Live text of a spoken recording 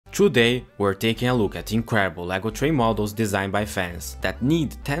Today, we're taking a look at incredible LEGO train models designed by fans that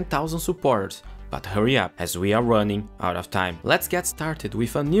need 10,000 supporters, but hurry up as we are running out of time. Let's get started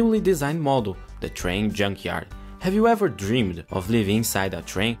with a newly designed model, the train Junkyard. Have you ever dreamed of living inside a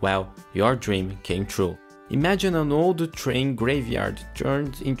train? Well, your dream came true. Imagine an old train graveyard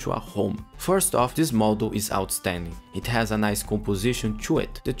turned into a home. First off, this model is outstanding. It has a nice composition to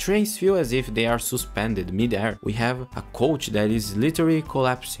it. The trains feel as if they are suspended mid-air. We have a coach that is literally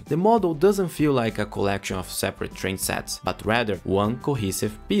collapsing. The model doesn't feel like a collection of separate train sets, but rather one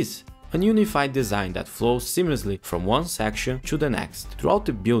cohesive piece. A unified design that flows seamlessly from one section to the next. Throughout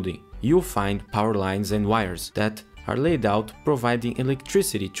the building, you'll find power lines and wires that are laid out, providing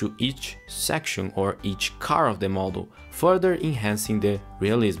electricity to each section or each car of the model, further enhancing the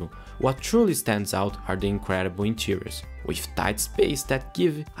realism. What truly stands out are the incredible interiors, with tight space that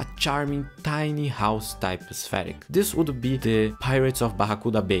give a charming tiny house type aesthetic. This would be the Pirates of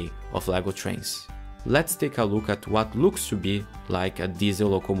Barracuda Bay of LEGO trains. Let's take a look at what looks to be like a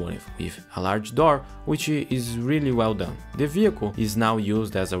diesel locomotive, with a large door, which is really well done. The vehicle is now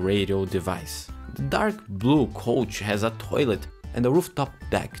used as a radio device. The dark blue coach has a toilet and a rooftop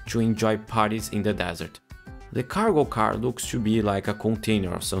deck to enjoy parties in the desert. The cargo car looks to be like a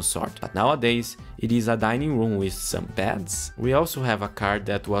container of some sort, but nowadays it is a dining room with some beds. We also have a car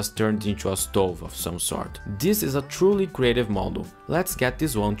that was turned into a stove of some sort. This is a truly creative model. Let's get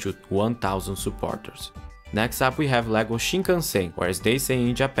this one to 1000 supporters. Next up we have LEGO Shinkansen, or as they say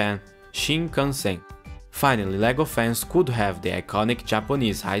in Japan, Shinkansen. Finally, LEGO fans could have the iconic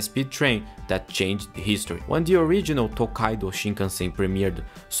Japanese high-speed train that changed history. When the original Tokaido Shinkansen premiered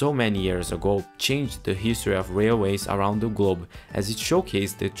so many years ago, changed the history of railways around the globe, as it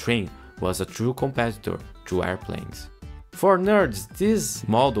showcased the train was a true competitor to airplanes. For nerds, this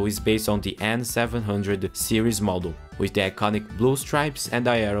model is based on the N700 series model, with the iconic blue stripes and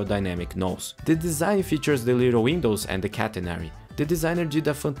the aerodynamic nose. The design features the little windows and the catenary. The designer did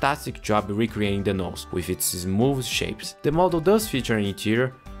a fantastic job recreating the nose, with its smooth shapes. The model does feature an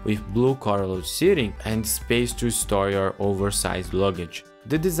interior with blue colored seating and space to store your oversized luggage.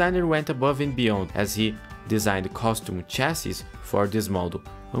 The designer went above and beyond as he designed custom chassis for this model.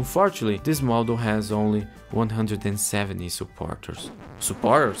 Unfortunately, this model has only 170 supporters.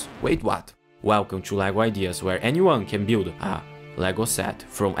 Supporters? Wait, what? Welcome to LEGO Ideas, where anyone can build a LEGO set,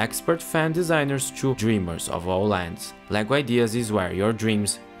 from expert fan designers to dreamers of all lands. LEGO Ideas is where your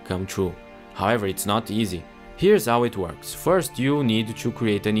dreams come true. However, it's not easy. Here's how it works. First, you need to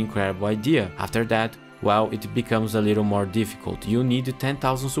create an incredible idea. After that, well, it becomes a little more difficult. You need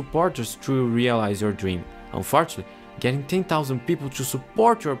 10,000 supporters to realize your dream. Unfortunately, getting 10,000 people to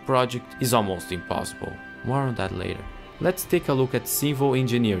support your project is almost impossible. More on that later. Let's take a look at civil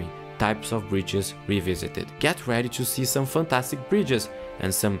engineering. Types of bridges revisited. Get ready to see some fantastic bridges,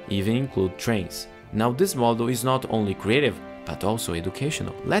 and some even include trains. Now this model is not only creative, but also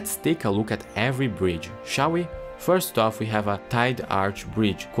educational. Let's take a look at every bridge, shall we? First off, we have a tied arch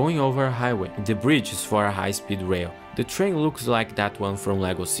bridge going over a highway. The bridge is for a high-speed rail. The train looks like that one from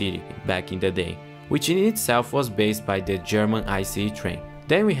LEGO City back in the day, which in itself was based by the German ICE train.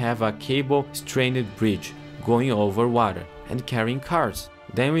 Then we have a cable-strained bridge going over water and carrying cars.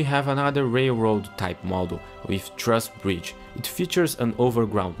 Then we have another railroad type model with truss bridge. It features an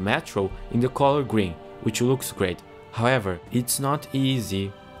overground metro in the color green, which looks great. However, it's not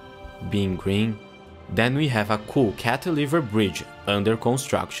easy being green. Then we have a cool cantilever bridge under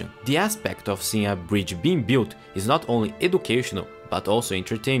construction. The aspect of seeing a bridge being built is not only educational, but also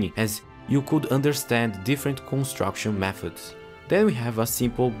entertaining, as you could understand different construction methods. Then we have a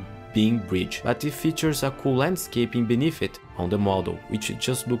simple beam bridge, but it features a cool landscaping beneath it on the model, which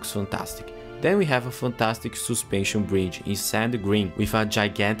just looks fantastic. Then we have a fantastic suspension bridge in sand green with a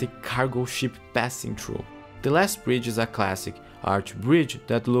gigantic cargo ship passing through. The last bridge is a classic arch bridge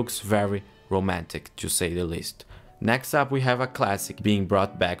that looks very romantic, to say the least. Next up we have a classic being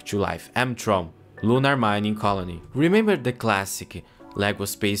brought back to life, Amtron, Lunar Mining Colony. Remember the classic LEGO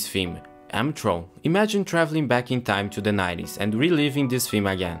space theme, Amtron? Imagine traveling back in time to the 90s and reliving this theme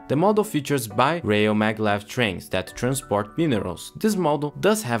again. The model features bi-rail maglev trains that transport minerals. This model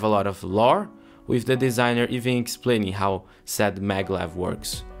does have a lot of lore, with the designer even explaining how said maglev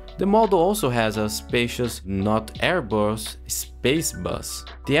works. The model also has a spacious, not Airbus, space bus.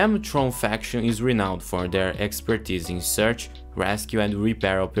 The Amtron faction is renowned for their expertise in search, rescue and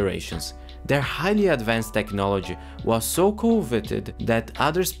repair operations. Their highly advanced technology was so coveted that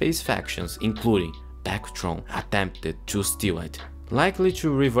other space factions, including Bactron, attempted to steal it, likely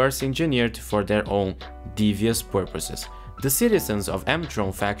to reverse engineer it for their own devious purposes. The citizens of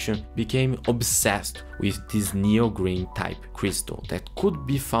Amtron faction became obsessed with this neo-green type crystal that could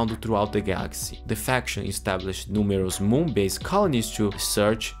be found throughout the galaxy. The faction established numerous moon-based colonies to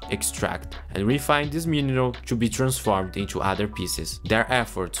search, extract, and refine this mineral to be transformed into other pieces. Their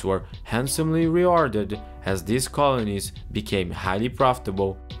efforts were handsomely rewarded as these colonies became highly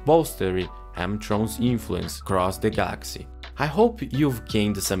profitable, bolstering Amtron's influence across the galaxy. I hope you've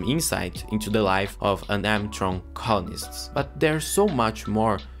gained some insight into the life of an Amtron colonist, but there's so much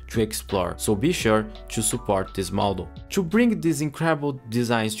more to explore, so be sure to support this model. To bring these incredible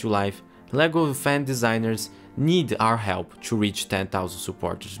designs to life, LEGO fan designers need our help to reach 10,000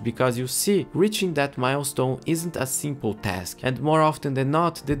 supporters, because you see, reaching that milestone isn't a simple task, and more often than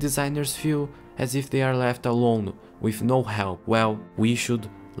not, the designers feel as if they are left alone with no help. Well, we should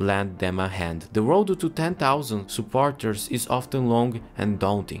lend them a hand. The road to 10,000 supporters is often long and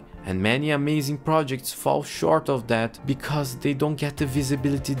daunting, and many amazing projects fall short of that because they don't get the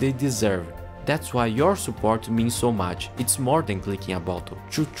visibility they deserve. That's why your support means so much. It's more than clicking a button.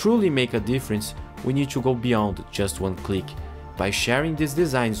 To truly make a difference, we need to go beyond just one click. By sharing these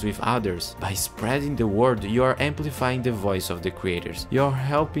designs with others, by spreading the word, you are amplifying the voice of the creators. You are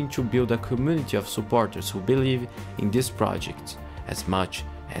helping to build a community of supporters who believe in these projects as much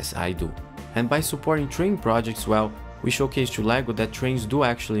as I do. And by supporting train projects, well, we showcase to LEGO that trains do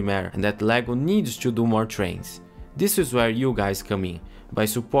actually matter and that LEGO needs to do more trains. This is where you guys come in. By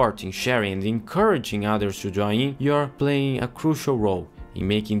supporting, sharing and encouraging others to join in, you're playing a crucial role in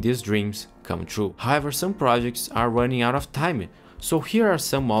making these dreams come true. However, some projects are running out of time, so here are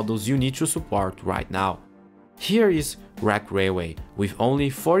some models you need to support right now. Here is Wreck Railway, with only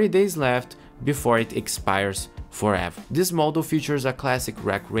 40 days left before it expires forever. This model features a classic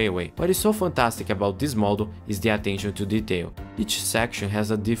Wreck Railway. What is so fantastic about this model is the attention to detail. Each section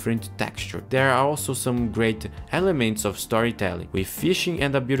has a different texture. There are also some great elements of storytelling, with fishing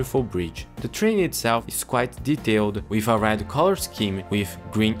and a beautiful bridge. The train itself is quite detailed, with a red color scheme with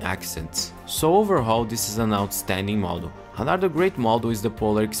green accents. So overall, this is an outstanding model. Another great model is the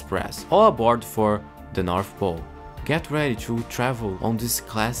Polar Express. All aboard for the North Pole. Get ready to travel on this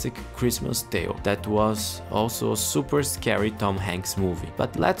classic Christmas tale that was also a super scary Tom Hanks movie.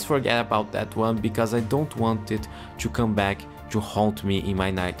 But let's forget about that one because I don't want it to come back to haunt me in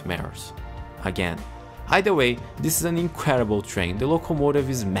my nightmares again. Either way, this is an incredible train. The locomotive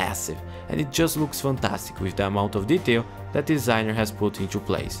is massive and it just looks fantastic with the amount of detail that the designer has put into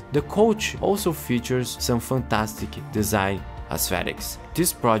place. The coach also features some fantastic design aesthetics.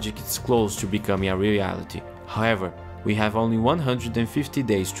 This project is close to becoming a reality. However, we have only 150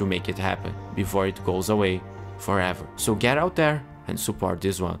 days to make it happen before it goes away forever. So get out there and support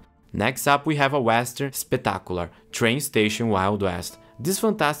this one. Next up, we have a Western spectacular train station Wild West. This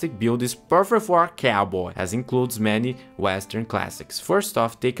fantastic build is perfect for a cowboy, as includes many Western classics. First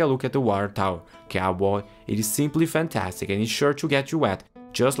off, take a look at the water tower. Cowboy, it is simply fantastic and is sure to get you wet,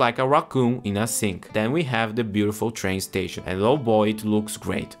 just like a raccoon in a sink. Then we have the beautiful train station, and oh boy, it looks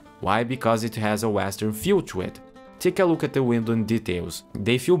great. Why? Because it has a Western feel to it. Take a look at the window details.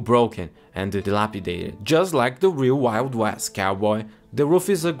 They feel broken and dilapidated, just like the real Wild West cowboy. The roof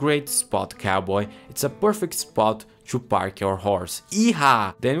is a great spot, cowboy. It's a perfect spot to park your horse.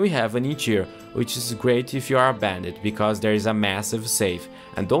 Yeehaw! Then we have an interior, which is great if you are a bandit, because there is a massive safe.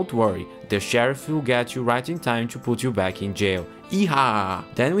 And don't worry, the sheriff will get you right in time to put you back in jail. Yeehaw!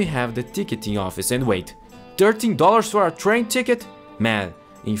 Then we have the ticketing office, and wait, $13 for a train ticket? Man,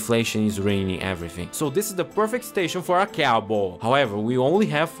 inflation is ruining everything. So this is the perfect station for a cowboy. However, we only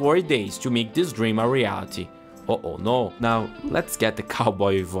have 40 days to make this dream a reality. Oh no. Now, let's get the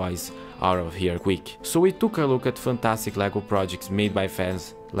cowboy voice out of here quick. So we took a look at fantastic LEGO projects made by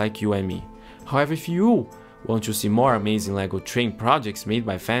fans like you and me. However, if you want to see more amazing LEGO train projects made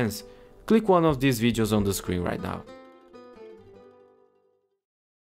by fans, click one of these videos on the screen right now.